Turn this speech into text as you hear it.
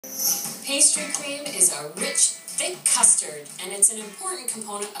Pastry cream is a rich, thick custard, and it's an important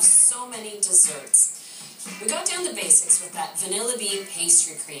component of so many desserts. We got down the basics with that vanilla bean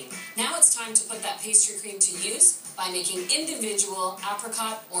pastry cream. Now it's time to put that pastry cream to use by making individual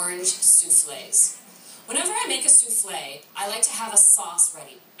apricot orange souffles. Whenever I make a souffle, I like to have a sauce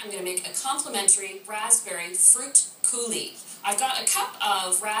ready. I'm going to make a complimentary raspberry fruit coulis. I've got a cup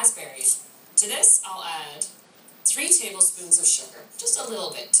of raspberries. To this, I'll add 3 tablespoons of sugar, just a little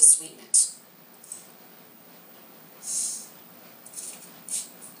bit to sweeten it.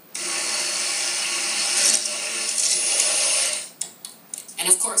 And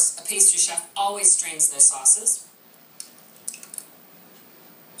of course, a pastry chef always strains their sauces.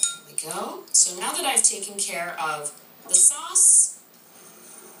 There we go. So now that I've taken care of the sauce,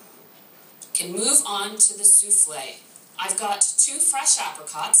 I can move on to the souffle. I've got 2 fresh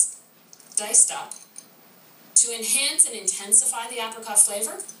apricots, diced up. To enhance and intensify the apricot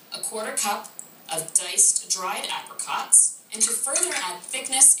flavor, a 1/4 cup of diced dried apricots, and to further add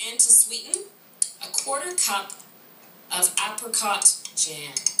thickness and to sweeten, a 1/4 cup of apricot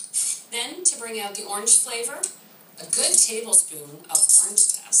jam. Then, to bring out the orange flavor, a good tablespoon of orange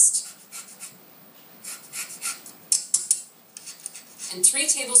zest, and 3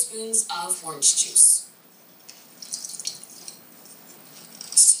 tablespoons of orange juice.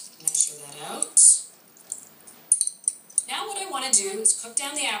 Measure that out. Now what I want to do is cook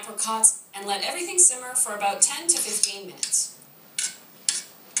down the apricots and let everything simmer for about 10 to 15 minutes.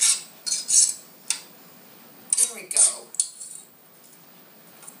 There we go.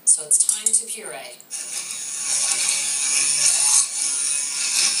 So it's time to puree.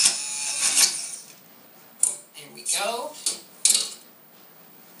 There we go.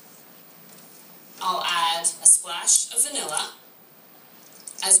 I'll add a splash of vanilla,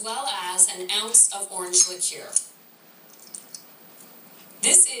 as well as an ounce of orange liqueur.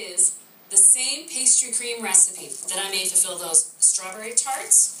 This is the same pastry cream recipe that I made to fill those strawberry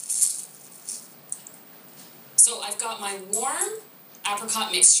tarts. So I've got my warm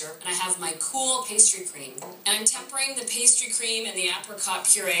apricot mixture, and I have my cool pastry cream. And I'm tempering the pastry cream and the apricot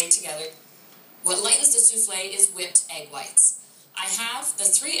puree together. What lightens the souffle is whipped egg whites. I have the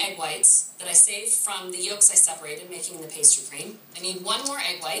 3 egg whites that I saved from the yolks I separated, making the pastry cream. I need 1 more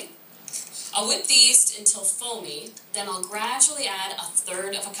egg white. I'll whip these until foamy, then I'll gradually add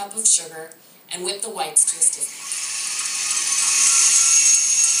 1/3 of a cup of sugar and whip the whites to a stiff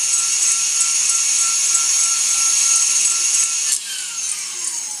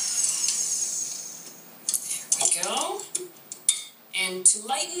pulp. There we go. And to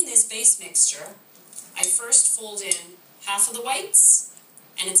lighten this base mixture, I first fold in half of the whites,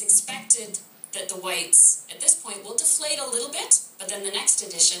 and it's expected that the whites at this point will deflate a little bit, but then the next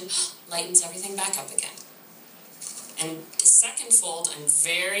addition lightens everything back up again. And the second fold, I'm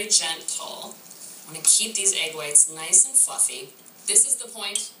very gentle. I want to keep these egg whites nice and fluffy. This is the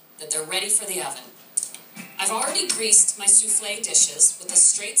point that they're ready for the oven. I've already greased my souffle dishes with a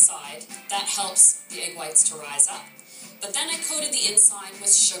straight side. That helps the egg whites to rise up. But then I coated the inside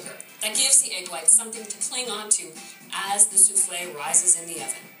with sugar. That gives the egg whites something to cling onto as the souffle rises in the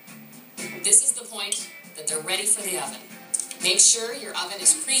oven. This is the point that they're ready for the oven. Make sure your oven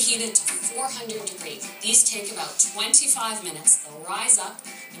is preheated to 400 degrees. These take about 25 minutes. They'll rise up,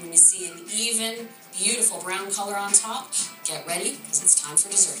 and when you see an even, beautiful brown color on top, get ready, because it's time for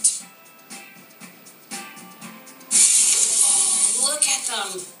dessert. Oh, look at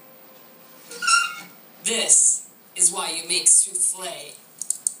them! This is why you make souffle,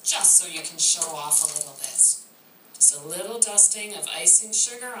 just so you can show off a little bit. Just a little dusting of icing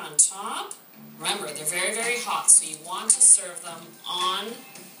sugar on top. Remember, they're very, very hot, so you want to serve them on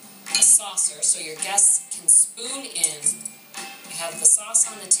a saucer so your guests can spoon in. You have the sauce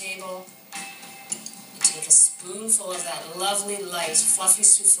on the table. You take a spoonful of that lovely, light, fluffy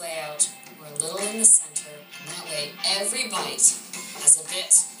souffle out, or a little in the center, and that way every bite has a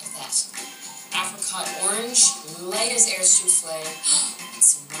bit of that apricot orange, light as air souffle, and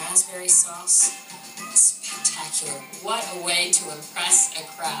some raspberry sauce. Spectacular. What a way to impress a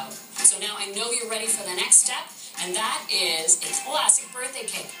crowd. So now I know you're ready for the next step, and that is a classic birthday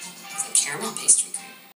cake with a caramel pastry cream.